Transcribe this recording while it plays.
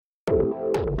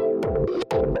Welcome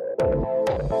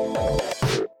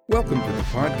to the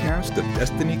podcast of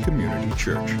Destiny Community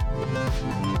Church.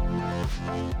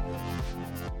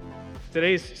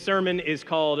 Today's sermon is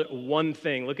called One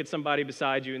Thing. Look at somebody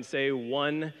beside you and say,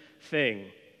 one thing.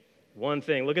 One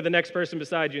thing. Look at the next person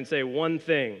beside you and say, one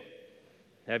thing.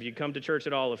 Have you come to church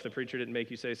at all if the preacher didn't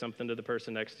make you say something to the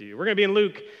person next to you? We're going to be in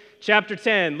Luke chapter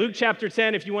 10. Luke chapter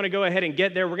 10, if you want to go ahead and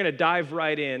get there, we're going to dive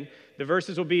right in. The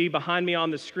verses will be behind me on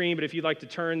the screen, but if you'd like to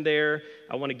turn there,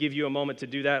 I want to give you a moment to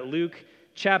do that. Luke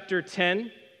chapter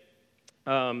 10.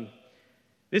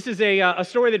 This is a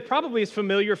story that probably is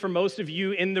familiar for most of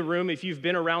you in the room. If you've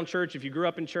been around church, if you grew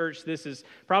up in church, this is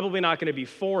probably not going to be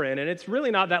foreign. And it's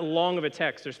really not that long of a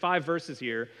text. There's 5 verses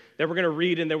here that we're going to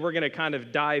read, and then we're going to kind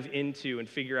of dive into and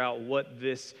figure out what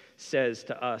this says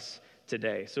to us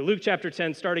today. So Luke chapter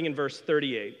 10, starting in verse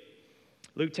 38.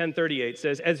 Luke 10:38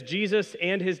 says, "As Jesus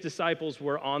and his disciples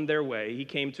were on their way, he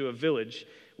came to a village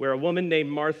where a woman named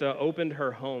Martha opened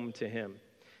her home to him.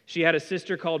 She had a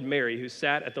sister called Mary who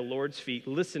sat at the Lord's feet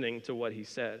listening to what he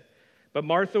said. But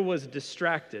Martha was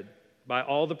distracted by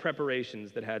all the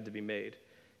preparations that had to be made.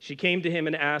 She came to him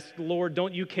and asked, 'Lord,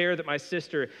 don't you care that my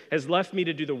sister has left me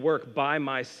to do the work by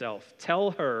myself?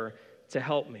 Tell her to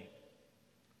help me.'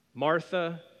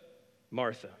 'Martha,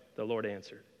 Martha,' the Lord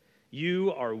answered,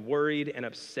 'you are worried and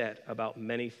upset about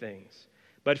many things,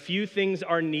 but few things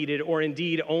are needed, or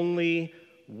indeed only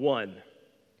one.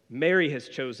 Mary has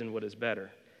chosen what is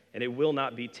better, and it will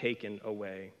not be taken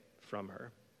away from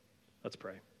her.'" Let's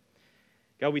pray.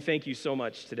 God, we thank you so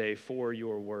much today for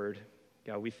your word.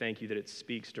 God, we thank you that it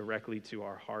speaks directly to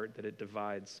our heart, that it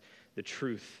divides the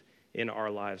truth in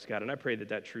our lives, God. And I pray that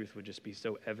that truth would just be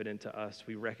so evident to us.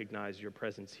 We recognize your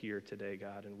presence here today,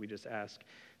 God, and we just ask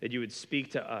that you would speak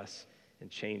to us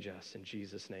and change us. In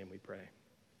Jesus' name we pray.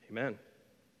 Amen.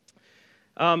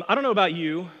 I don't know about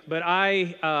you, but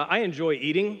I enjoy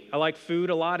eating. I like food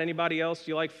a lot. Anybody else?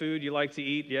 Do you like food? You like to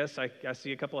eat? Yes, I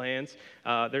see a couple of hands.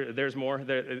 There's more.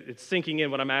 It's sinking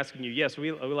in what I'm asking you. Yes,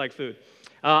 we like food.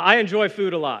 I enjoy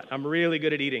food a lot. I'm really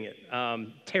good at eating it.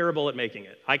 Terrible at making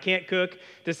it. I can't cook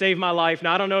to save my life.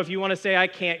 Now, I don't know if you want to say I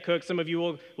can't cook. Some of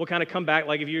you will kind of come back.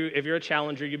 Like if you're a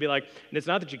challenger, you'd be like, it's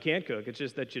not that you can't cook. It's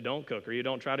just that you don't cook or you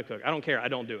don't try to cook. I don't care. I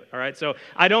don't do it. All right. So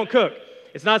I don't cook.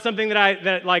 It's not something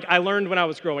that I learned when I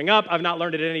was growing up. I've not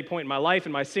learned it at any point in my life.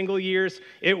 In my single years,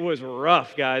 it was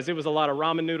rough, guys. It was a lot of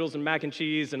ramen noodles and mac and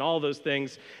cheese and all those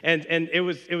things, and it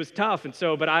was tough. And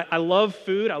so, but I love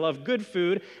food. I love good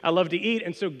food. I love to eat.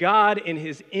 And so God, in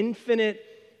his infinite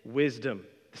wisdom,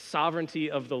 the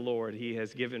sovereignty of the Lord, he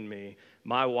has given me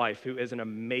my wife, who is an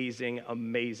amazing,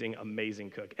 amazing,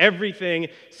 amazing cook. Everything,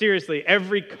 seriously,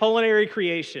 every culinary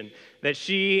creation that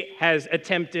she has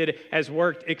attempted has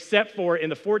worked, except for in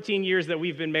the 14 years that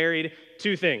we've been married,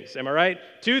 2 things. Am I right?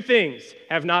 2 things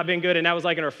have not been good, and that was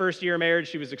like in our first year of marriage.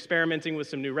 She was experimenting with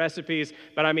some new recipes,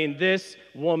 but I mean, this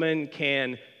woman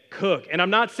can cook. And I'm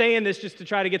not saying this just to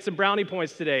try to get some brownie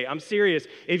points today. I'm serious.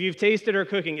 If you've tasted her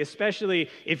cooking, especially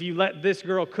if you let this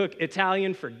girl cook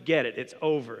Italian, forget it. It's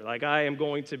over. Like, I am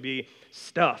going to be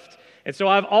stuffed. And so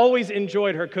I've always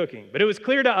enjoyed her cooking. But it was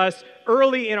clear to us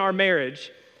early in our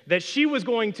marriage that she was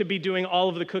going to be doing all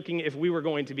of the cooking if we were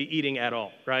going to be eating at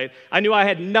all, right? I knew I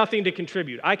had nothing to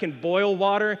contribute. I can boil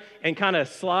water and kind of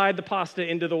slide the pasta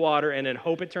into the water and then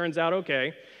hope it turns out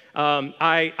okay.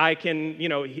 I can,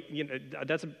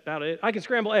 that's about it. I can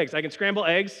scramble eggs. That's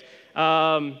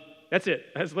it.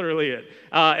 That's literally it.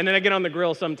 And then I get on the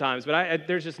grill sometimes, but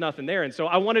there's just nothing there. And so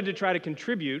I wanted to try to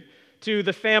contribute to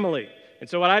the family. And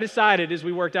so what I decided is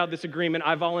we worked out this agreement.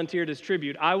 I volunteered as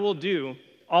tribute. I will do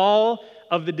all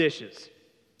of the dishes.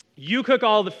 You cook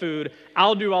all the food,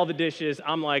 I'll do all the dishes.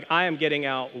 I'm like, I am getting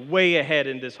out way ahead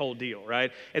in this whole deal,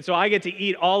 right? And so I get to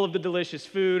eat all of the delicious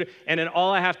food, and then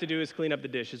all I have to do is clean up the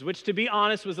dishes, which, to be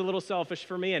honest, was a little selfish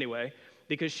for me anyway,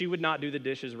 because she would not do the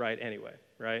dishes right anyway,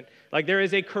 right? Like, there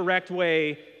is a correct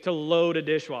way to load a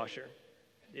dishwasher.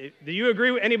 Do you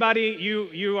agree with anybody?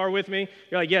 You are with me?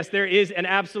 You're like, yes, there is an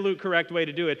absolute correct way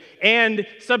to do it. And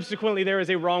subsequently, there is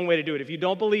a wrong way to do it. If you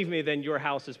don't believe me, then your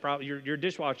house is probably, your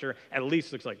dishwasher at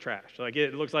least looks like trash. Like,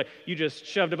 it looks like you just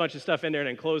shoved a bunch of stuff in there and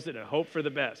then closed it and hope for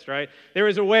the best, right? There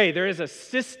is a way. There is a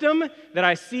system that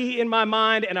I see in my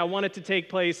mind, and I want it to take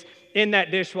place in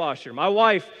that dishwasher. My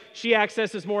wife, she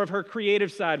accesses more of her creative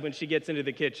side when she gets into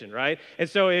the kitchen, right? And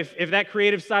so if that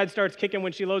creative side starts kicking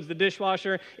when she loads the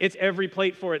dishwasher, it's every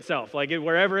plate for itself. Like,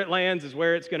 wherever it lands is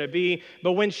where it's going to be.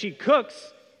 But when she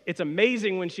cooks, it's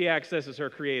amazing when she accesses her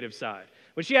creative side.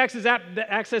 When she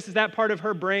accesses that part of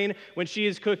her brain, when she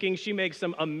is cooking, she makes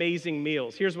some amazing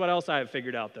meals. Here's what else I have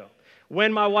figured out, though.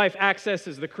 When my wife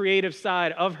accesses the creative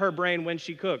side of her brain when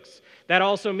she cooks, that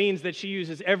also means that she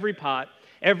uses every pot,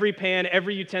 every pan,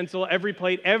 every utensil, every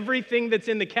plate, everything that's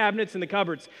in the cabinets and the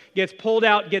cupboards gets pulled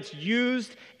out, gets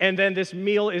used, and then this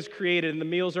meal is created, and the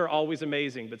meals are always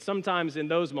amazing. But sometimes in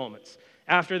those moments,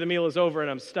 after the meal is over and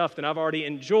I'm stuffed and I've already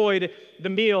enjoyed the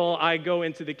meal, I go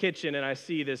into the kitchen and I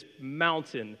see this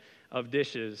mountain of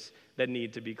dishes that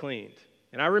need to be cleaned.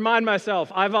 And I remind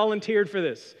myself, I volunteered for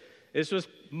this. This was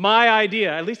my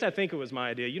idea. At least I think it was my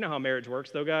idea. You know how marriage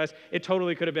works, though, guys. It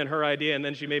totally could have been her idea, and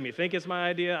then she made me think it's my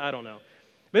idea. I don't know.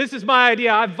 But this is my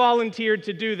idea. I volunteered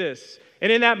to do this.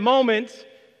 And in that moment,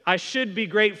 I should be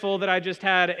grateful that I just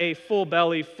had a full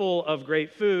belly full of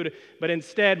great food, but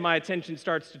instead my attention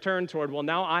starts to turn toward, well,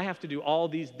 now I have to do all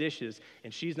these dishes,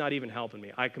 and she's not even helping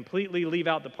me. I completely leave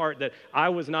out the part that I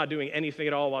was not doing anything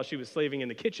at all while she was slaving in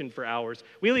the kitchen for hours.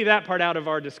 We leave that part out of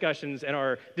our discussions and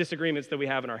our disagreements that we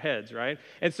have in our heads, right?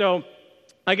 And so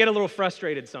I get a little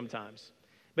frustrated sometimes.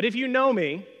 But if you know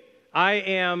me, I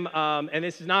am, and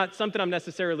this is not something I'm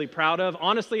necessarily proud of.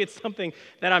 Honestly, it's something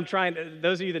that I'm trying to,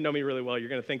 those of you that know me really well, you're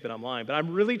going to think that I'm lying, but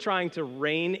I'm really trying to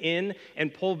rein in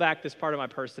and pull back this part of my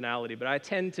personality, but I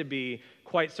tend to be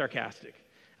quite sarcastic.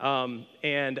 And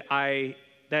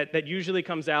that usually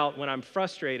comes out when I'm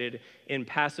frustrated in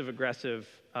passive-aggressive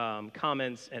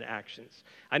comments and actions.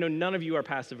 I know none of you are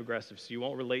passive-aggressive, so you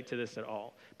won't relate to this at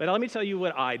all. But let me tell you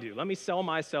what I do. Let me sell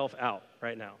myself out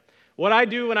right now. What I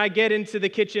do when I get into the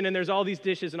kitchen and there's all these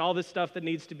dishes and all this stuff that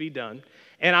needs to be done,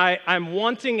 and I'm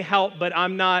wanting help, but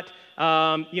I'm not,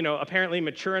 apparently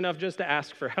mature enough just to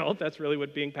ask for help. That's really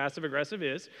what being passive-aggressive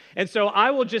is. And so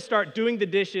I will just start doing the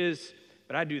dishes,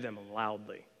 but I do them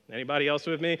loudly. Anybody else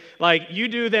with me? Like, you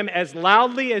do them as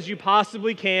loudly as you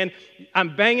possibly can.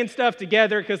 I'm banging stuff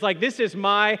together because, this is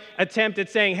my attempt at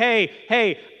saying,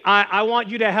 hey, I want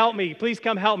you to help me. Please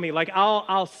come help me.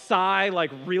 I'll sigh,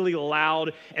 really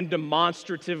loud and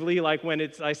demonstratively,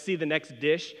 when I see the next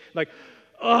dish.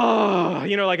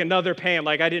 Another pan.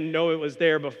 I didn't know it was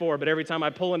there before, but every time I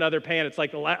pull another pan, it's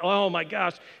oh my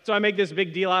gosh. So I make this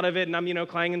big deal out of it, and I'm,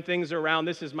 clanging things around.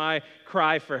 This is my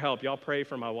cry for help. Y'all pray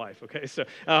for my wife, okay? So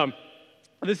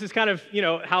this is kind of,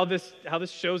 how this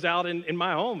shows out in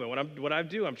my home and what I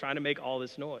do. I'm trying to make all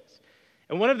this noise.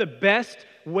 And one of the best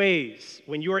ways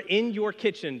when you're in your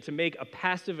kitchen to make a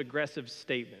passive-aggressive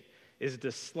statement is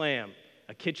to slam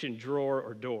a kitchen drawer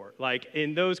or door.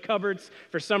 In those cupboards,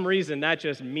 for some reason, that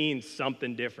just means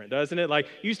something different, doesn't it?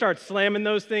 You start slamming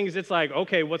those things, it's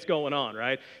okay, what's going on,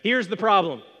 right? Here's the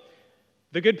problem.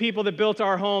 The good people that built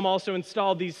our home also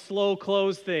installed these slow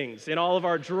close things in all of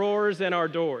our drawers and our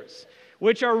doors,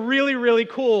 which are really, really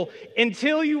cool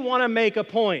until you want to make a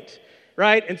point,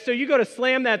 right? And so you go to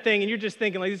slam that thing, and you're just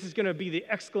thinking, this is going to be the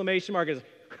exclamation mark.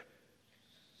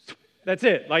 That's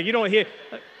it. You don't hear...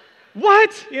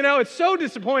 What? It's so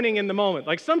disappointing in the moment.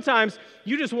 Sometimes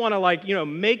you just want to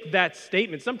make that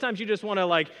statement. Sometimes you just want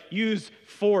to use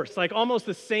force, almost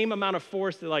the same amount of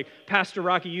force that Pastor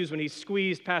Rocky used when he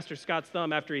squeezed Pastor Scott's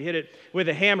thumb after he hit it with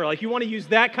a hammer. You want to use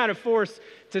that kind of force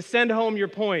to send home your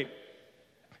point.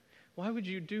 Why would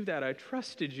you do that? I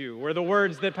trusted you, were the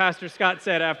words that Pastor Scott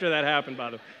said after that happened, by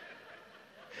the way.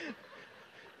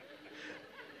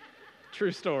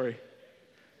 True story.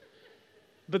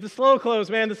 But the slow close,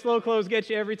 man, the slow close gets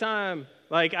you every time.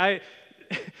 A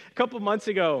couple months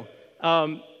ago,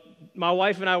 my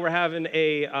wife and I were having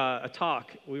a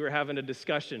talk. We were having a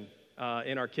discussion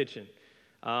in our kitchen.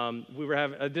 We were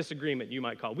having a disagreement, you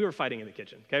might call it. We were fighting in the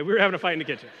kitchen, okay? We were having a fight in the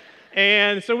kitchen.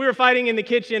 And so we were fighting in the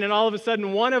kitchen, and all of a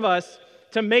sudden, one of us,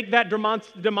 to make that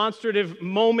demonstrative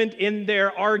moment in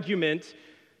their argument,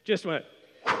 just went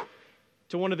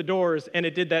to one of the doors, and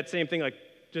it did that same thing,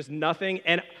 just nothing.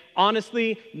 And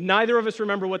honestly, neither of us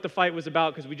remember what the fight was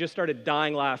about because we just started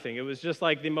dying laughing. It was just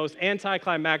the most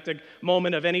anticlimactic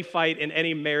moment of any fight in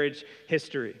any marriage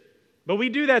history. But we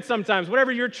do that sometimes.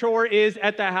 Whatever your chore is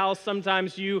at the house,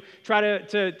 sometimes you try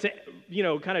to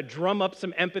kind of drum up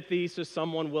some empathy so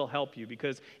someone will help you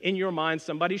because in your mind,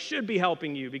 somebody should be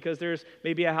helping you because there's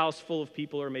maybe a house full of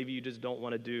people or maybe you just don't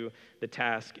want to do the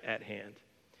task at hand.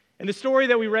 And the story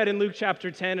that we read in Luke chapter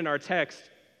 10 in our text,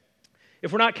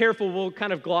 if we're not careful, we'll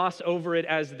kind of gloss over it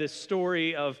as this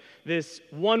story of this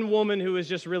one woman who is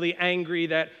just really angry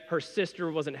that her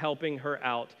sister wasn't helping her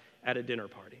out at a dinner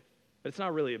party. But it's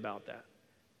not really about that.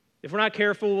 If we're not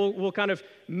careful, we'll kind of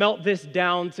melt this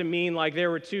down to mean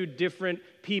there were two different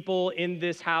people in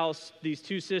this house. These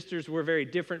two sisters were very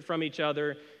different from each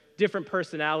other, different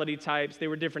personality types. They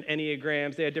were different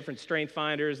Enneagrams. They had different strength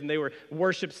finders, and they were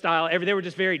worship style. They were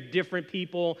just very different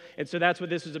people, and so that's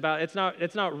what this was about. It's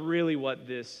not really what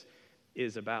this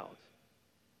is about.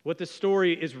 What the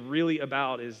story is really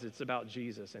about is it's about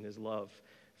Jesus and his love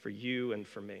for you and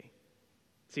for me.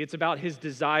 See, it's about his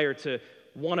desire to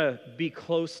want to be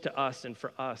close to us and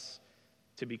for us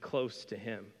to be close to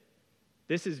him.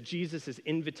 This is Jesus'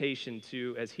 invitation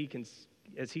to, as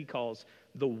he calls,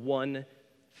 the one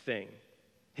thing.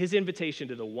 His invitation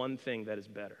to the one thing that is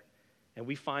better. And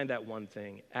we find that one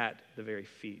thing at the very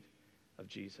feet of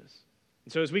Jesus.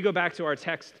 And so as we go back to our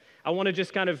text, I want to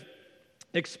just kind of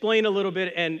explain a little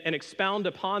bit and expound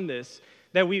upon this,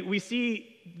 that we see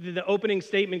the opening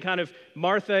statement kind of,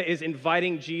 Martha is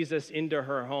inviting Jesus into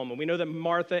her home. And we know that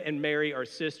Martha and Mary are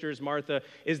sisters. Martha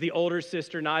is the older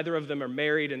sister. Neither of them are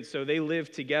married, and so they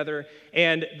live together.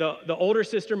 And the older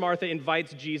sister, Martha,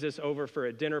 invites Jesus over for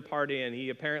a dinner party, and he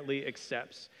apparently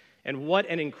accepts. And what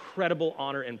an incredible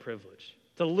honor and privilege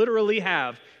to literally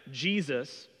have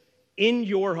Jesus in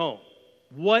your home.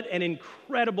 What an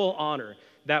incredible honor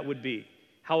that would be.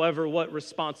 However, what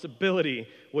responsibility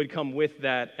would come with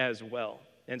that as well?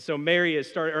 And so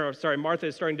Martha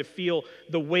is starting to feel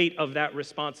the weight of that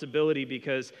responsibility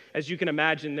because, as you can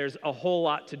imagine, there's a whole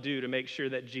lot to do to make sure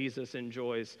that Jesus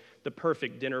enjoys the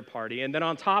perfect dinner party. And then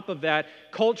on top of that,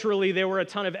 culturally, there were a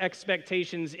ton of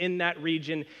expectations in that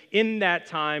region, in that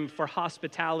time, for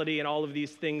hospitality and all of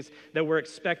these things that were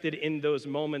expected in those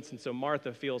moments. And so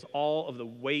Martha feels all of the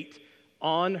weight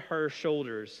on her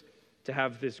shoulders to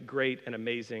have this great and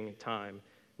amazing time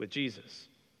with Jesus.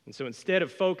 And so instead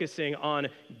of focusing on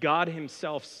God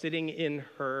himself sitting in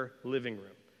her living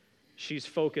room, she's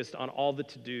focused on all the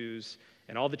to-dos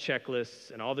and all the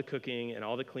checklists and all the cooking and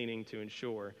all the cleaning to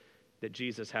ensure that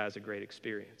Jesus has a great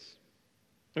experience.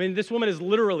 I mean, this woman is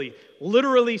literally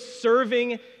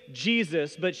serving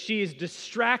Jesus, but she's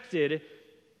distracted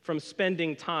from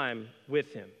spending time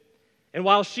with him. And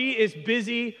while she is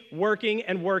busy working,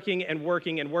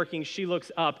 she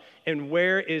looks up, and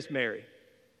where is Mary?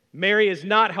 Mary is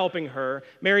not helping her.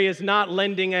 Mary is not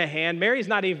lending a hand. Mary is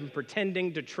not even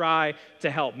pretending to try to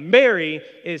help. Mary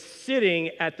is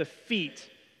sitting at the feet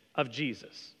of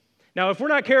Jesus. Now, if we're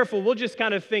not careful, we'll just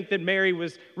kind of think that Mary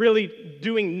was really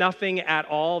doing nothing at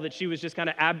all, that she was just kind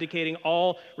of abdicating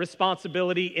all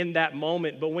responsibility in that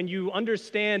moment. But when you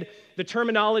understand the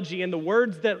terminology and the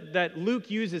words that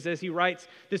Luke uses as he writes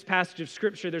this passage of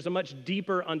Scripture, there's a much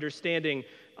deeper understanding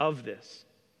of this.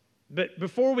 But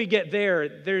before we get there,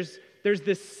 there's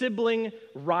this sibling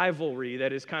rivalry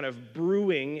that is kind of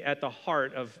brewing at the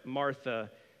heart of Martha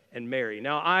and Mary.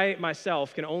 Now, I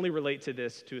myself can only relate to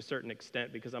this to a certain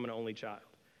extent because I'm an only child.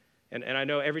 And I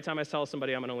know every time I tell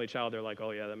somebody I'm an only child, they're like,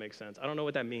 oh yeah, that makes sense. I don't know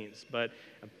what that means, but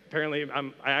apparently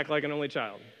I act like an only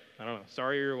child. I don't know.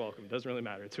 Sorry or you're welcome. Doesn't really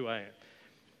matter. It's who I am.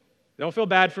 Don't feel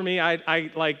bad for me. I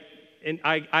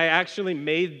actually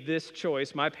made this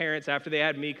choice. My parents, after they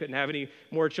had me, couldn't have any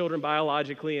more children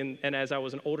biologically, and as I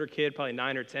was an older kid, probably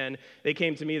 9 or 10, they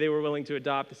came to me, they were willing to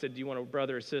adopt. They said, do you want a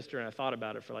brother or sister? And I thought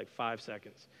about it for like 5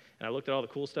 seconds. And I looked at all the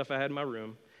cool stuff I had in my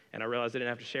room, and I realized I didn't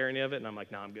have to share any of it, and I'm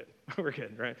like, no, I'm good. We're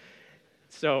good, right?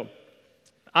 So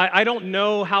I don't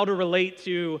know how to relate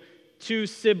to two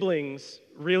siblings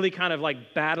really kind of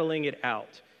like battling it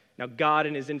out. Now, God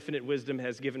in his infinite wisdom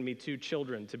has given me 2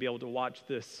 children to be able to watch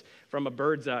this from a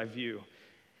bird's eye view.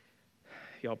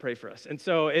 Y'all pray for us. And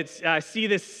so I see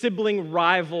this sibling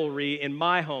rivalry in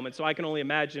my home, and so I can only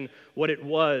imagine what it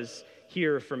was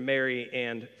here for Mary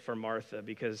and for Martha,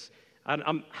 because I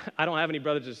don't have any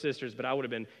brothers or sisters, but I would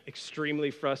have been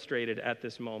extremely frustrated at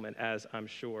this moment, as I'm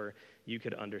sure you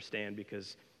could understand,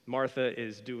 because Martha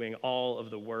is doing all of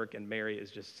the work, and Mary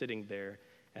is just sitting there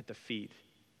at the feet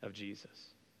of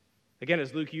Jesus. Again,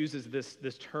 as Luke uses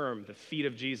this term, the feet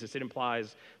of Jesus, it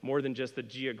implies more than just the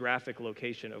geographic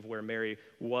location of where Mary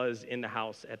was in the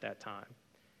house at that time.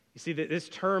 You see, that this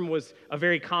term was a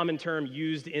very common term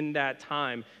used in that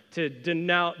time to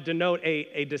denote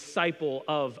a disciple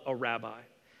of a rabbi.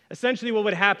 Essentially, what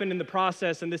would happen in the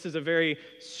process, and this is a very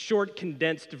short,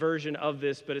 condensed version of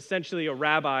this, but essentially a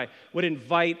rabbi would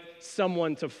invite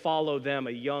someone to follow them,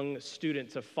 a young student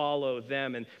to follow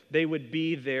them, and they would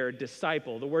be their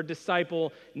disciple. The word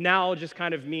disciple now just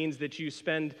kind of means that you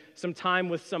spend some time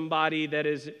with somebody that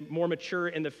is more mature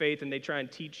in the faith, and they try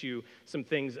and teach you some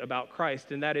things about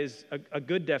Christ. And that is a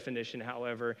good definition,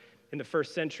 however. In the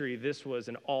first century, this was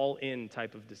an all-in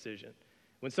type of decision.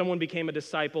 When someone became a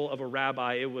disciple of a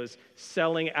rabbi, it was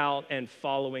selling out and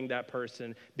following that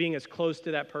person, being as close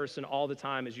to that person all the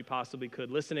time as you possibly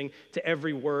could, listening to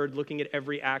every word, looking at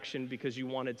every action because you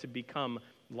wanted to become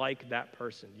like that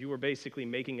person. You were basically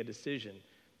making a decision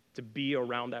to be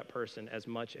around that person as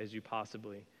much as you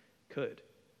possibly could.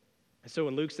 So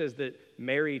when Luke says that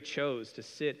Mary chose to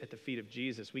sit at the feet of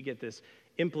Jesus, we get this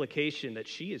implication that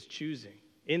she is choosing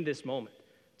in this moment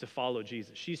to follow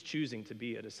Jesus. She's choosing to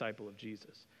be a disciple of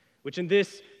Jesus, which in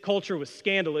this culture was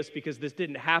scandalous because this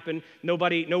didn't happen. No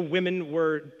women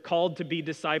were called to be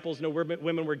disciples. No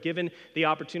women were given the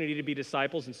opportunity to be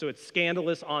disciples, and so it's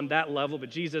scandalous on that level. But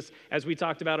Jesus, as we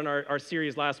talked about in our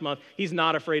series last month, he's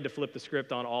not afraid to flip the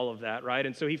script on all of that, right?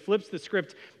 And so he flips the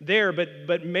script there,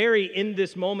 but Mary in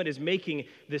this moment is making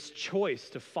this choice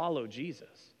to follow Jesus.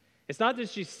 It's not that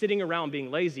she's sitting around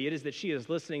being lazy. It is that she is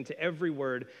listening to every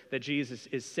word that Jesus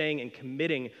is saying and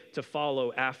committing to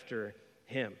follow after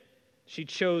him. She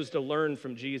chose to learn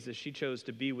from Jesus. She chose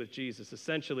to be with Jesus.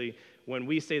 Essentially, when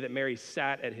we say that Mary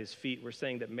sat at his feet, we're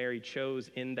saying that Mary chose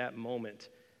in that moment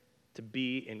to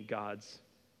be in God's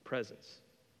presence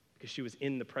because she was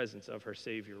in the presence of her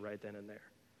Savior right then and there.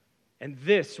 And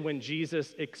this, when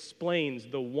Jesus explains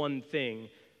the one thing,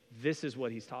 this is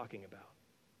what he's talking about.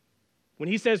 When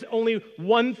he says only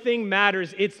one thing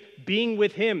matters, it's being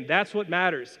with him. That's what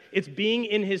matters. It's being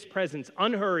in his presence,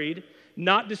 unhurried,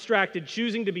 not distracted,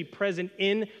 choosing to be present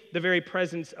in the very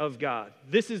presence of God.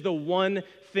 This is the one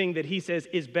thing that he says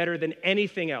is better than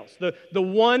anything else. The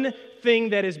one thing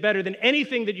that is better than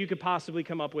anything that you could possibly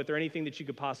come up with or anything that you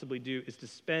could possibly do is to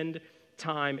spend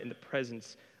time in the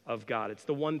presence of God. It's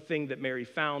the one thing that Mary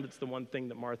found, it's the one thing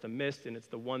that Martha missed, and it's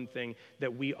the one thing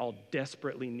that we all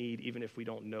desperately need, even if we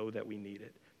don't know that we need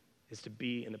it, is to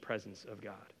be in the presence of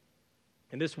God.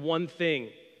 And this one thing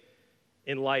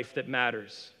in life that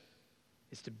matters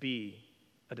is to be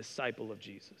a disciple of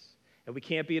Jesus. And we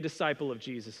can't be a disciple of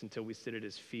Jesus until we sit at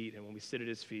his feet, and when we sit at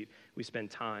his feet, we spend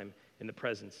time in the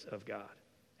presence of God.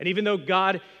 And even though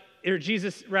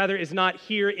Jesus is not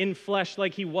here in flesh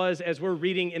like he was as we're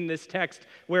reading in this text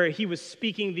where he was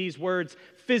speaking these words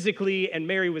physically and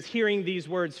Mary was hearing these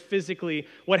words physically.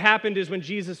 What happened is when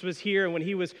Jesus was here and when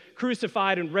he was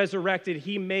crucified and resurrected,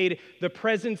 he made the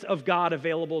presence of God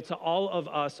available to all of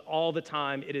us all the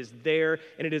time. It is there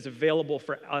and it is available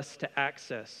for us to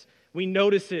access. We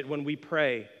notice it when we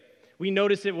pray. We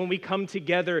notice it when we come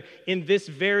together in this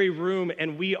very room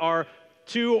and we are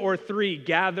 2 or 3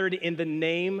 gathered in the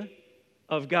name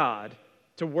of God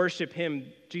to worship him.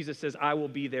 Jesus says, I will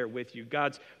be there with you.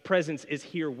 God's presence is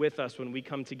here with us when we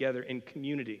come together in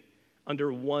community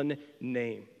under one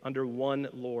name, under one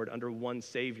Lord, under one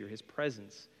Savior. His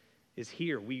presence is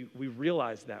here. We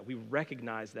realize that. We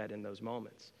recognize that in those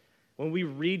moments. When we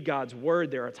read God's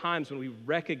word, there are times when we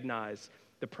recognize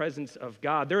the presence of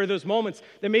God. There are those moments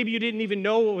that maybe you didn't even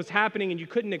know what was happening and you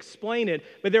couldn't explain it,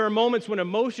 but there are moments when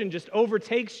emotion just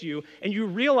overtakes you and you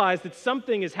realize that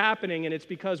something is happening, and it's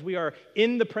because we are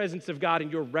in the presence of God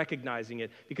and you're recognizing it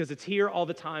because it's here all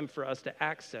the time for us to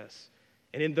access.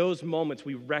 And in those moments,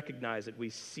 we recognize it,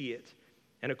 we see it.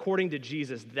 And according to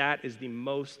Jesus, that is the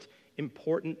most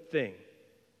important thing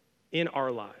in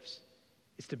our lives,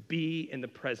 is to be in the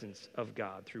presence of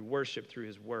God through worship, through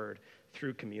his word,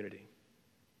 through community.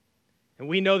 And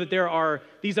we know that there are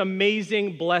these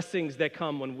amazing blessings that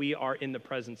come when we are in the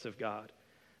presence of God.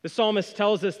 The psalmist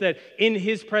tells us that in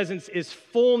his presence is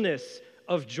fullness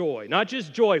of joy. Not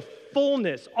just joy,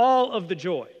 fullness, all of the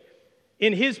joy.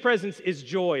 In his presence is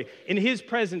joy. In his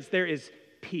presence there is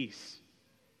peace.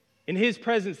 In his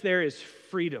presence there is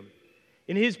freedom.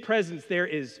 In his presence there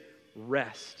is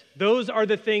rest. Those are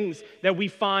the things that we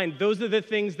find. Those are the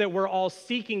things that we're all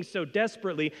seeking so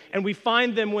desperately, and we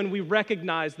find them when we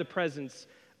recognize the presence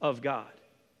of God.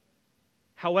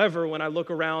 However, when I look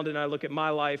around and I look at my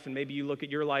life, and maybe you look at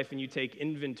your life and you take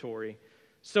inventory,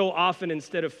 so often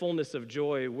instead of fullness of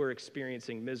joy, we're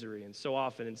experiencing misery, and so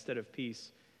often instead of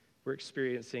peace, we're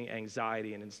experiencing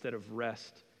anxiety, and instead of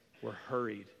rest, we're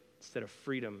hurried. Instead of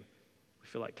freedom, we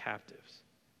feel like captives.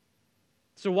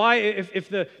 So why, if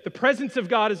the presence of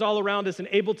God is all around us and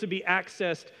able to be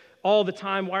accessed all the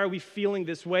time, why are we feeling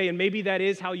this way? And maybe that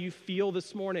is how you feel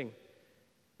this morning.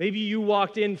 Maybe you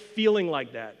walked in feeling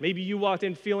like that. Maybe you walked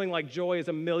in feeling like joy is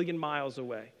 1,000,000 miles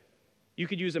away. You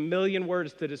could use 1,000,000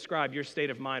 words to describe your state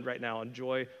of mind right now, and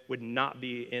joy would not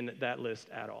be in that list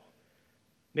at all.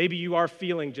 Maybe you are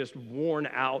feeling just worn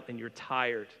out and you're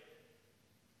tired.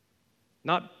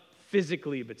 Not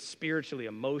physically, but spiritually,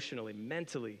 emotionally,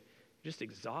 mentally. Just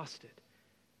exhausted.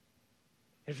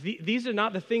 If these are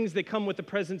not the things that come with the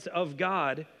presence of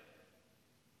God,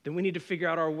 then we need to figure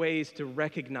out our ways to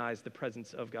recognize the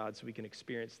presence of God so we can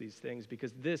experience these things,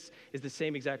 because this is the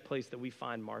same exact place that we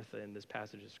find Martha in this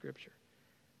passage of Scripture.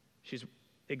 She's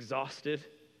exhausted.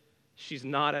 She's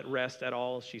not at rest at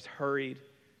all. She's hurried.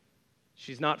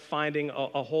 She's not finding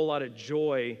a whole lot of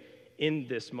joy in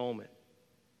this moment.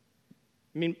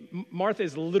 I mean, Martha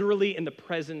is literally in the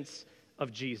presence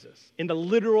of Jesus, in the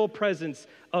literal presence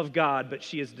of God, but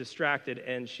she is distracted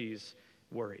and she's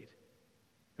worried.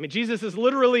 I mean, Jesus is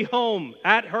literally home,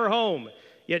 at her home,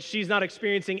 yet she's not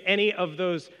experiencing any of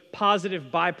those positive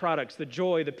byproducts, the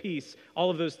joy, the peace, all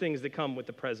of those things that come with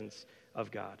the presence of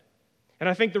God. And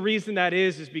I think the reason that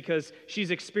is because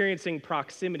she's experiencing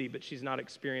proximity, but she's not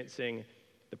experiencing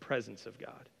the presence of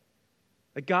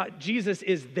God. Jesus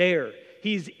is there.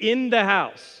 He's in the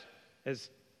house, as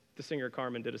the singer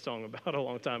Carmen did a song about a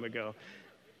long time ago.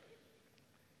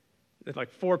 Like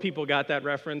 4 people got that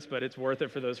reference, but it's worth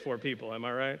it for those 4 people, am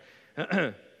I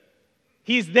right?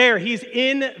 He's there. He's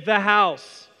in the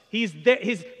house. He's there.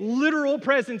 His literal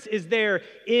presence is there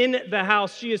in the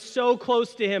house. She is so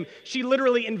close to him. She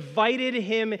literally invited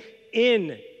him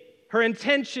in. Her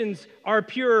intentions are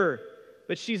pure,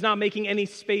 but she's not making any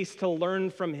space to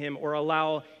learn from him or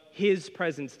allow his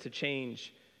presence to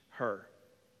change her.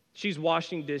 She's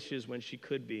washing dishes when she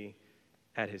could be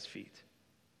at his feet.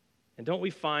 And don't we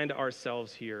find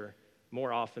ourselves here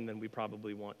more often than we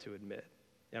probably want to admit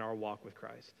in our walk with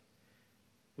Christ?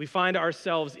 We find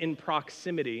ourselves in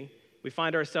proximity. We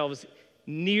find ourselves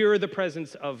near the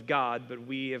presence of God, but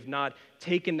we have not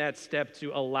taken that step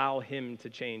to allow him to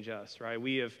change us, right?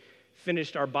 We have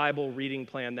finished our Bible reading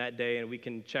plan that day, and we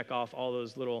can check off all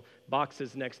those little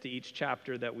boxes next to each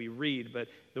chapter that we read, but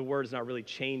the word's not really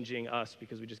changing us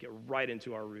because we just get right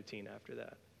into our routine after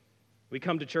that. We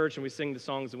come to church and we sing the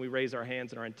songs and we raise our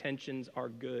hands and our intentions are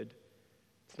good.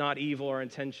 It's not evil, our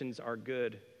intentions are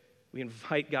good. We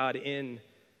invite God in,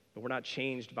 but we're not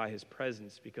changed by his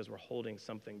presence because we're holding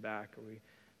something back. Or we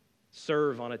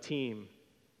serve on a team.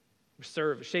 We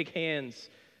serve, shake hands,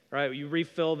 right? You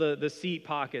refill the seat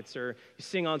pockets, or you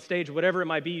sing on stage, whatever it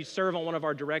might be. You serve on one of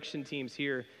our direction teams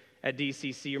here at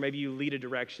DCC, or maybe you lead a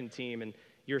direction team and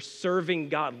you're serving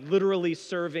God, literally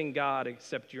serving God,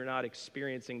 except you're not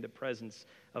experiencing the presence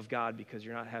of God because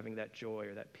you're not having that joy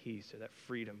or that peace or that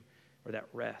freedom or that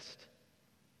rest.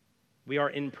 We are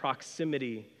in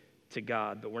proximity to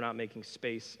God, but we're not making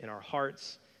space in our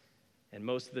hearts and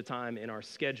most of the time in our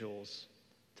schedules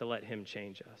to let him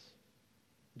change us.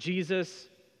 Jesus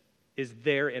is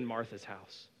there in Martha's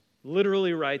house,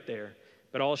 literally right there,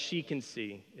 but all she can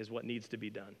see is what needs to be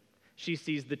done. She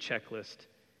sees the checklist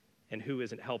and who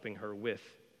isn't helping her with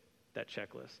that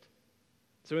checklist.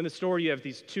 So in the story, you have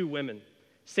these 2 women,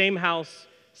 same house,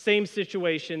 same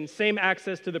situation, same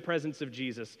access to the presence of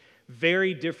Jesus,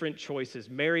 very different choices.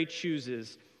 Mary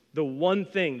chooses the one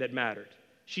thing that mattered.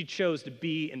 She chose to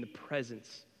be in the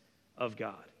presence of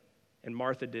God, and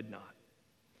Martha did not.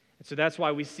 And so that's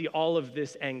why we see all of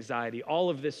this anxiety, all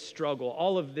of this struggle,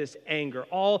 all of this anger,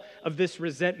 all of this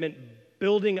resentment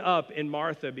building up in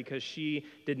Martha because she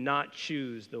did not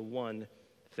choose the one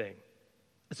thing.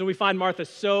 So we find Martha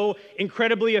so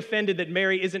incredibly offended that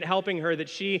Mary isn't helping her that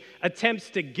she attempts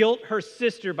to guilt her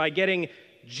sister by getting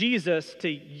Jesus to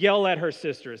yell at her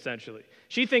sister, essentially.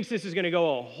 She thinks this is going to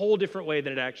go a whole different way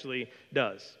than it actually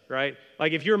does, right?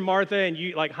 Like if you're Martha and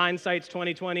you, like hindsight's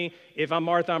 20/20, if I'm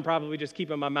Martha, I'm probably just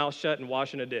keeping my mouth shut and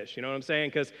washing a dish, you know what I'm saying?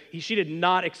 Because she did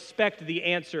not expect the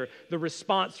answer, the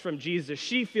response from Jesus.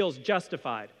 She feels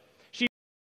justified. She's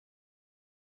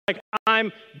like,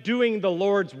 I'm doing the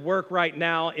Lord's work right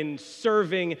now in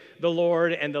serving the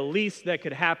Lord, and the least that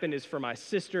could happen is for my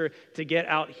sister to get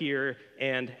out here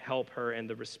and help her. And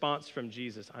the response from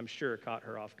Jesus, I'm sure, caught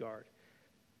her off guard.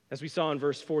 As we saw in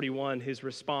verse 41, his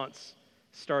response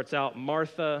starts out,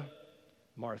 Martha,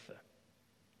 Martha.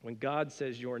 When God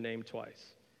says your name twice,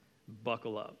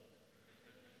 buckle up.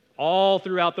 All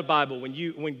throughout the Bible,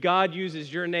 when God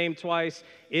uses your name twice,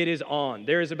 it is on.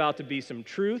 There is about to be some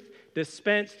truth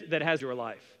dispensed that has your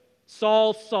life.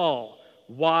 Saul, Saul,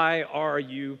 why are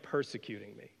you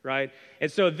persecuting me? Right? And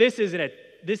so this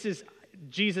is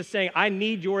Jesus saying, I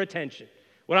need your attention.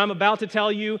 What I'm about to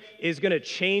tell you is going to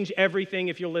change everything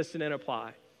if you'll listen and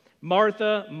apply.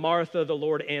 Martha, Martha, the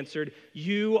Lord answered,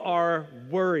 you are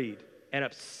worried and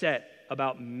upset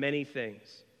about many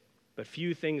things, but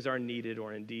few things are needed,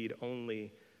 or indeed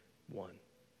only one.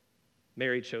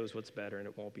 Mary chose what's better, and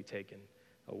it won't be taken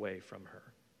away from her.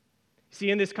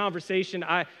 See, in this conversation,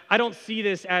 I don't see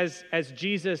this as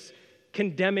Jesus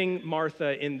condemning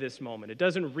Martha in this moment. It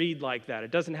doesn't read like that.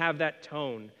 It doesn't have that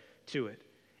tone to it.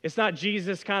 It's not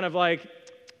Jesus kind of like,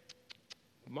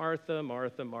 Martha,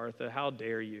 Martha, Martha, how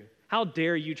dare you? How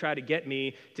dare you try to get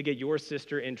me to get your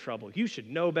sister in trouble? You should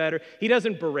know better. He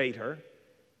doesn't berate her.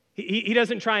 He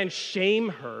doesn't try and shame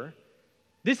her.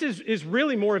 This is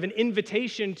really more of an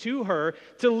invitation to her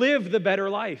to live the better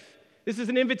life. This is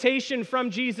an invitation from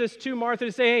Jesus to Martha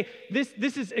to say, hey,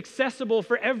 this is accessible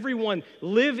for everyone.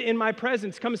 Live in my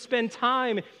presence. Come spend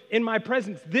time in my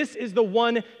presence. This is the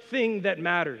one thing that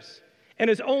matters. And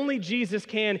as only Jesus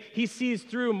can, he sees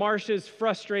through Marcia's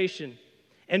frustration.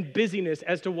 and busyness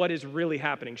as to what is really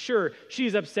happening. Sure,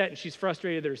 she's upset and she's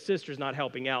frustrated that her sister's not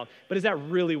helping out, but is that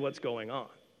really what's going on?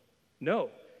 No.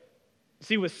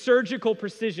 See, with surgical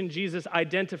precision, Jesus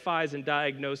identifies and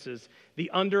diagnoses the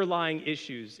underlying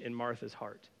issues in Martha's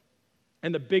heart.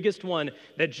 And the biggest one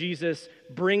that Jesus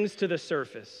brings to the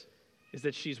surface is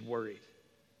that she's worried.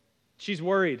 She's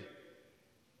worried.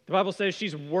 The Bible says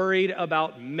she's worried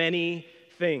about many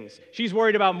things. She's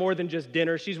worried about more than just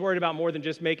dinner. She's worried about more than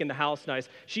just making the house nice.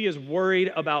 She is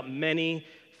worried about many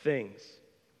things.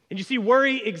 And you see,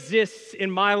 worry exists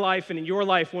in my life and in your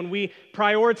life when we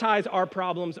prioritize our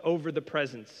problems over the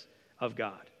presence of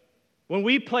God. When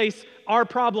we place our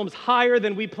problems higher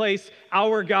than we place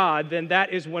our God, then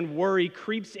that is when worry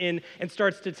creeps in and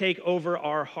starts to take over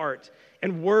our heart.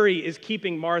 And worry is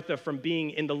keeping Martha from being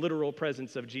in the literal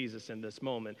presence of Jesus in this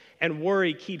moment. And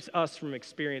worry keeps us from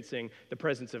experiencing the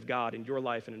presence of God in your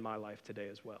life and in my life today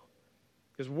as well.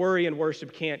 Because worry and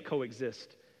worship can't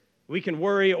coexist. We can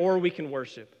worry or we can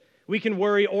worship. We can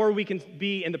worry or we can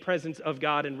be in the presence of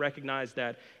God and recognize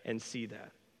that and see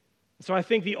that. So I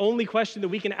think the only question that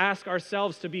we can ask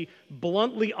ourselves, to be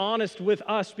bluntly honest with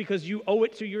us, because you owe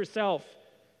it to yourself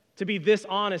to be this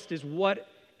honest, is what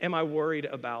am I worried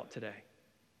about today?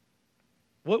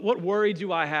 What worry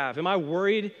do I have? Am I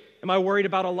worried? Am I worried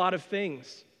about a lot of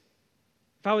things?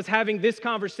 If I was having this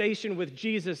conversation with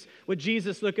Jesus, would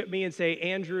Jesus look at me and say,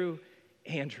 Andrew,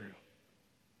 and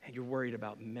you're worried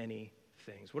about many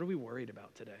things. What are we worried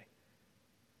about today?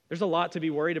 There's a lot to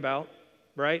be worried about,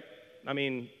 right? I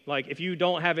mean, like, if you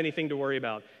don't have anything to worry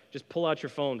about, just pull out your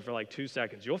phone for like 2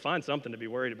 seconds. You'll find something to be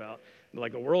worried about.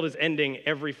 Like, the world is ending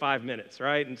every 5 minutes,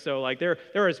 right? And so, like, there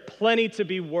is plenty to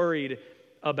be worried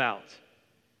about.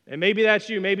 And maybe that's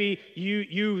you. Maybe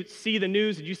you see the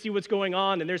news and you see what's going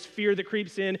on, and there's fear that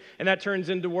creeps in, and that turns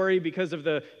into worry because of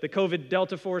the COVID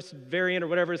Delta Force variant or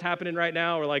whatever is happening right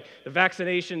now, or like the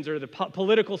vaccinations or the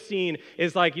political scene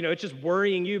is like, it's just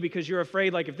worrying you because you're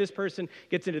afraid, like, if this person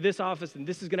gets into this office, and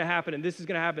this is going to happen, and this is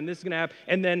going to happen, this is going to happen,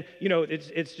 and then,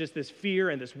 it's just this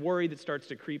fear and this worry that starts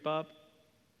to creep up.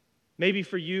 Maybe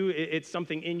for you, it's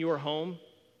something in your home.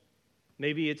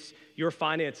 Maybe it's your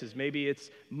finances. Maybe it's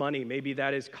money. Maybe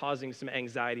that is causing some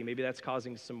anxiety. Maybe that's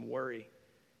causing some worry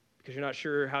because you're not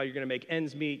sure how you're going to make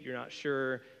ends meet. You're not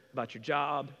sure about your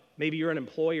job. Maybe you're an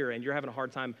employer and you're having a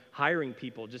hard time hiring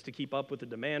people just to keep up with the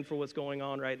demand for what's going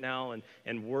on right now,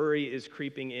 and worry is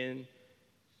creeping in.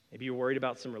 Maybe you're worried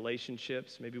about some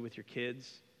relationships, maybe with your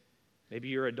kids. Maybe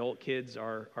your adult kids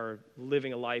are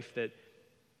living a life that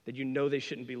you know they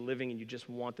shouldn't be living, and you just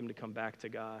want them to come back to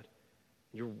God.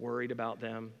 You're worried about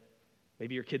them.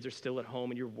 Maybe your kids are still at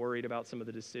home and you're worried about some of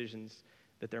the decisions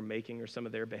that they're making or some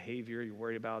of their behavior. You're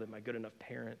worried about, am I a good enough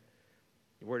parent?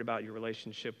 You're worried about your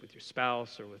relationship with your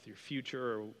spouse or with your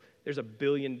future. Or there's a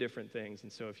billion different things.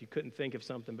 And so if you couldn't think of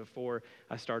something before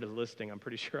I started listing, I'm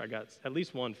pretty sure I got at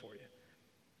least one for you.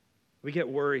 We get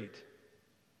worried.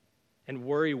 And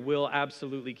worry will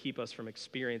absolutely keep us from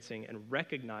experiencing and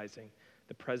recognizing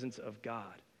the presence of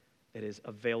God that is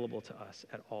available to us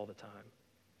at all the time.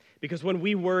 Because when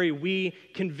we worry, we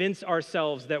convince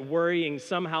ourselves that worrying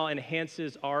somehow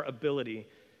enhances our ability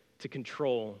to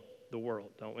control the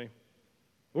world, don't we?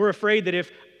 We're afraid that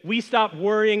if we stop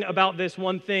worrying about this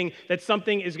one thing, that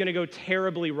something is going to go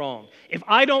terribly wrong. If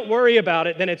I don't worry about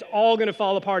it, then it's all going to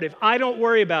fall apart. If I don't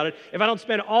worry about it, if I don't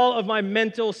spend all of my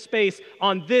mental space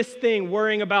on this thing,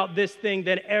 worrying about this thing,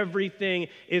 then everything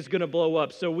is going to blow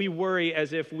up. So we worry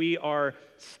as if we are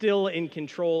still in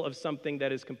control of something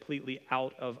that is completely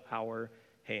out of our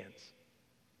hands.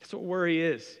 That's what worry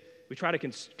is. We try to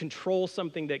control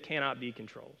something that cannot be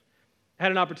controlled. I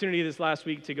had an opportunity this last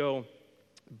week to go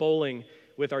bowling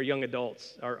with our young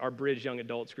adults, our Bridge Young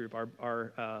Adults group.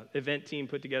 Our event team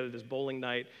put together this bowling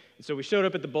night. And so we showed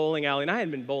up at the bowling alley, and I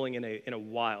hadn't been bowling in a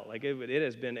while. Like, it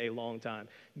has been a long time.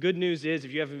 Good news is,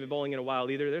 if you haven't been bowling in a while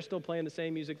either, they're still playing the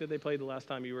same music that they played the last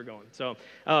time you were going. So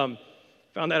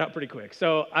found that out pretty quick.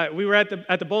 So we were at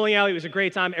the bowling alley. It was a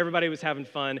great time. Everybody was having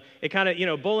fun. It kind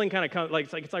of, bowling kind of comes,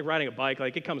 like, it's like riding a bike.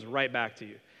 Like, it comes right back to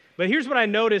you. But here's what I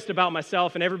noticed about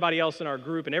myself and everybody else in our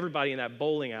group and everybody in that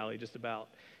bowling alley just about.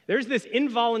 There's this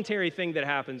involuntary thing that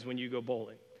happens when you go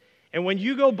bowling. And when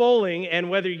you go bowling, and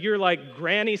whether you're like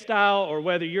granny style or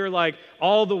whether you're like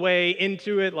all the way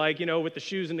into it, like, with the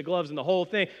shoes and the gloves and the whole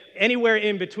thing, anywhere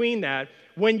in between that,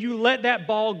 when you let that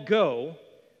ball go,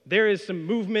 there is some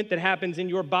movement that happens in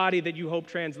your body that you hope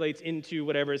translates into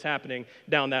whatever is happening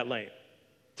down that lane.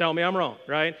 Tell me I'm wrong,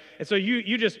 right? And so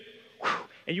you just,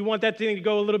 and you want that thing to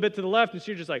go a little bit to the left, and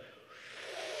so you're just like,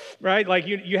 right? Like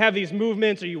you have these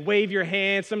movements or you wave your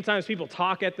hands. Sometimes people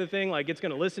talk at the thing like it's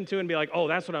going to listen to it and be like, oh,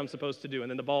 that's what I'm supposed to do. And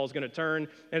then the ball is going to turn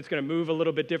and it's going to move a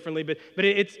little bit differently. But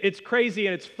it's crazy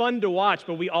and it's fun to watch,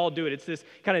 but we all do it. It's this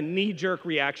kind of knee-jerk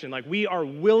reaction. Like we are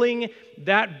willing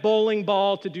that bowling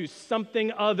ball to do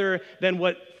something other than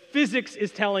what physics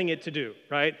is telling it to do,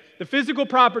 right? The physical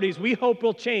properties we hope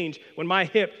will change when my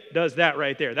hip does that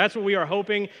right there. That's what we are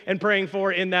hoping and praying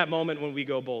for in that moment when we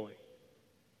go bowling.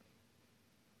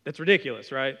 That's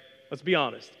ridiculous, right? Let's be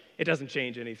honest. It doesn't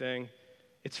change anything.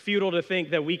 It's futile to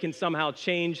think that we can somehow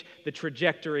change the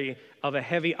trajectory of a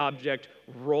heavy object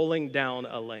rolling down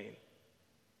a lane,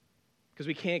 because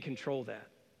we can't control that.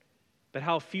 But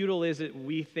how futile is it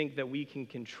we think that we can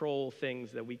control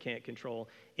things that we can't control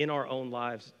in our own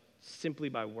lives simply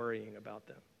by worrying about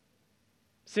them?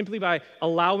 Simply by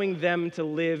allowing them to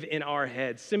live in our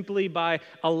heads, simply by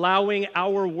allowing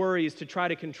our worries to try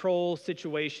to control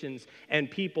situations and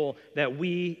people that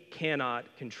we cannot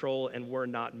control and were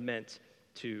not meant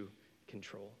to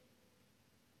control.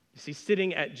 You see,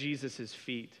 sitting at Jesus'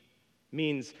 feet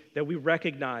means that we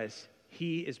recognize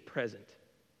he is present.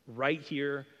 Right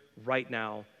here, right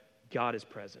now, God is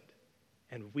present.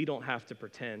 And we don't have to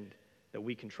pretend that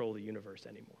we control the universe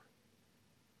anymore.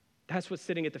 That's what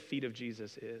sitting at the feet of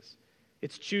Jesus is.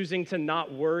 It's choosing to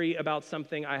not worry about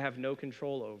something I have no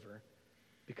control over,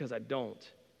 because I don't,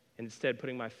 and instead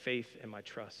putting my faith and my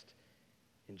trust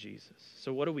in Jesus.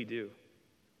 So what do we do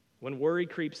when worry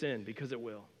creeps in? Because it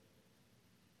will.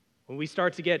 When we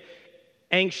start to get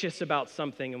anxious about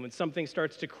something, and when something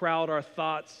starts to crowd our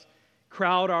thoughts,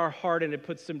 crowd our heart, and it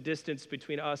puts some distance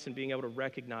between us and being able to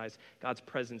recognize God's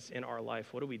presence in our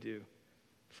life, what do we do?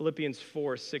 Philippians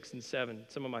 4, 6, and 7,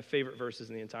 some of my favorite verses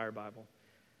in the entire Bible,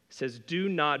 says, do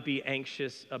not be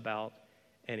anxious about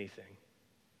anything,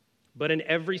 but in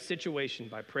every situation,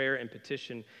 by prayer and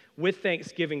petition, with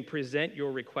thanksgiving, present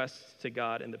your requests to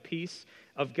God, and the peace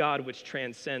of God, which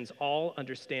transcends all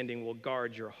understanding, will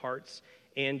guard your hearts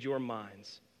and your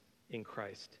minds in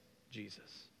Christ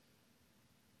Jesus.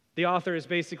 The author is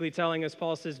basically telling us,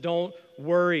 Paul says, don't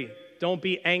worry. Don't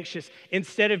be anxious.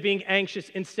 Instead of being anxious,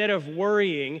 instead of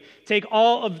worrying, take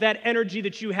all of that energy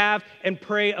that you have and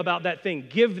pray about that thing.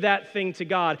 Give that thing to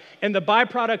God. And the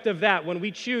byproduct of that, when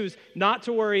we choose not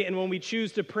to worry and when we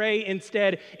choose to pray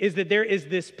instead, is that there is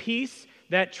this peace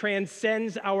that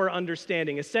transcends our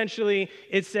understanding. Essentially,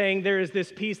 it's saying there is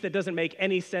this peace that doesn't make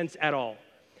any sense at all.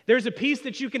 There's a peace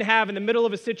that you can have in the middle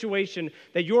of a situation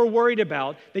that you're worried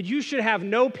about, that you should have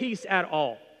no peace at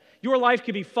all. Your life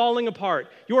could be falling apart.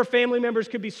 Your family members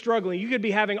could be struggling. You could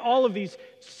be having all of these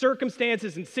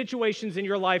circumstances and situations in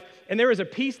your life, and there is a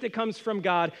peace that comes from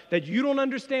God that you don't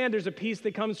understand. There's a peace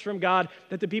that comes from God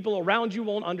that the people around you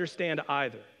won't understand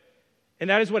either. And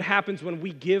that is what happens when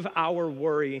we give our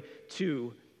worry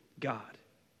to God.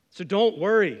 So don't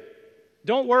worry.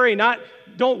 Don't worry,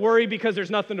 don't worry because there's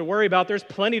nothing to worry about. There's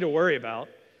plenty to worry about.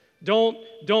 Don't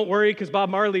worry because Bob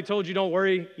Marley told you don't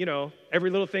worry, every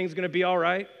little thing's going to be all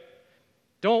right.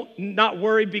 Don't not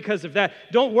worry because of that.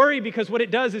 Don't worry because what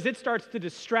it does is it starts to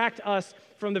distract us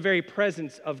from the very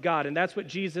presence of God. And that's what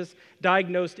Jesus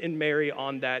diagnosed in Mary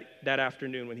on that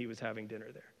afternoon when he was having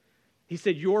dinner there. He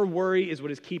said, your worry is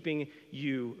what is keeping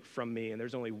you from me. And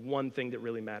there's only one thing that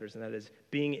really matters, and that is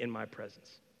being in my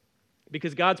presence.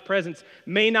 Because God's presence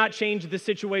may not change the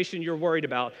situation you're worried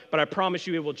about, but I promise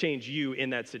you it will change you in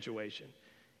that situation.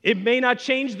 It may not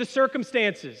change the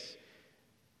circumstances,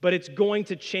 but it's going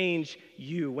to change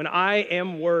you. When I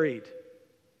am worried,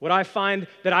 what I find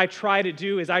that I try to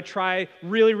do is I try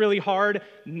really, really hard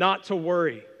not to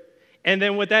worry. And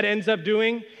then what that ends up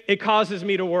doing, it causes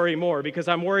me to worry more because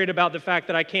I'm worried about the fact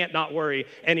that I can't not worry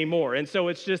anymore. And so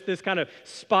it's just this kind of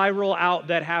spiral out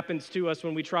that happens to us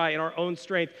when we try in our own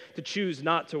strength to choose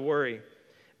not to worry.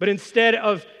 But instead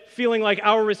of feeling like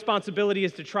our responsibility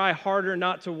is to try harder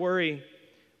not to worry,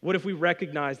 what if we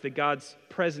recognize that God's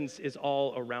presence is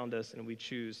all around us and we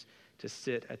choose to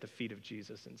sit at the feet of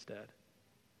Jesus instead?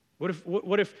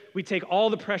 What if we take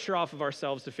all the pressure off of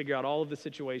ourselves to figure out all of the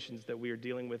situations that we are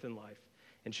dealing with in life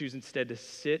and choose instead to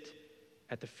sit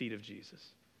at the feet of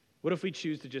Jesus? What if we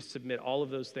choose to just submit all of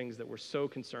those things that we're so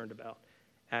concerned about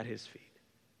at his feet?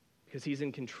 Because he's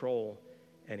in control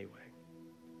anyway.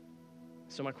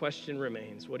 So my question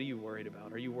remains, what are you worried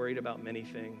about? Are you worried about many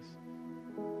things?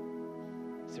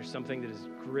 Is there something that has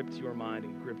gripped your mind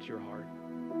and gripped your heart?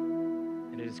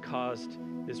 And it has caused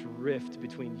this rift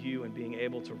between you and being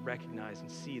able to recognize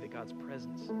and see that God's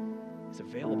presence is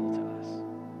available to us.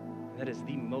 And that is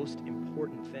the most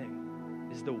important thing.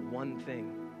 It is the one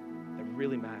thing that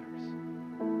really matters.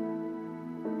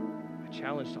 My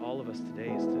challenge to all of us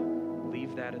today is to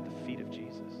leave that at the feet of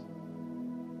Jesus.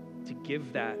 to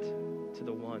give that to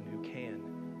the one who can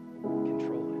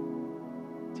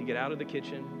control it. To get out of the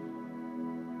kitchen,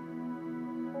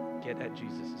 get at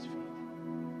Jesus' feet,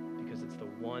 because it's the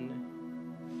one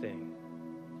thing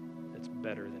that's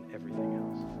better than everything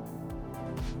else.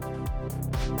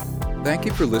 Thank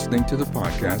you for listening to the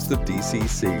podcast of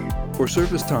DCC. For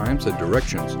service times and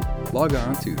directions, log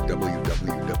on to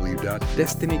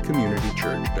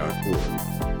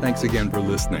www.destinycommunitychurch.org. Thanks again for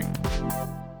listening.